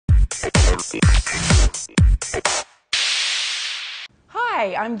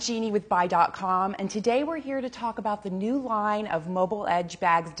Hi, I'm Jeannie with Buy.com, and today we're here to talk about the new line of mobile edge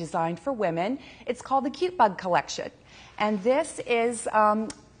bags designed for women. It's called the Cutebug collection, and this is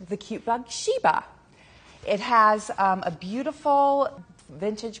the Cutebug Sheba. It has a beautiful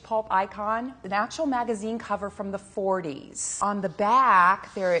vintage pulp icon, an actual magazine cover from the 40s. On the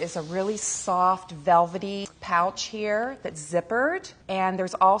back, there is a really soft, velvety pouch here that's zippered, and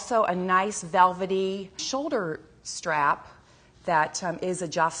there's also a nice velvety shoulder strap that is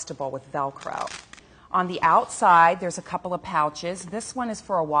adjustable with Velcro. On the outside, there's a couple of pouches. This one is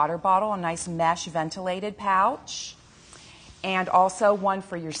for a water bottle, a nice mesh ventilated pouch, and also one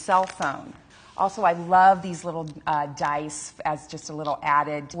for your cell phone. Also, I love these little dice as just a little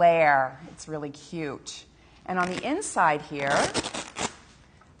added layer. It's really cute. And on the inside here,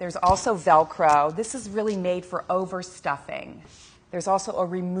 there's also Velcro. This is really made for overstuffing. There's also a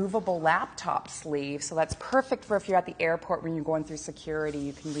removable laptop sleeve, so that's perfect for if you're at the airport when you're going through security,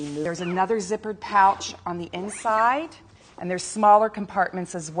 you can remove. There's another zippered pouch on the inside, and there's smaller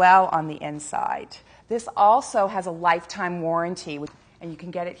compartments as well on the inside. This also has a lifetime warranty, and you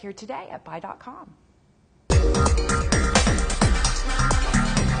can get it here today at Buy.com.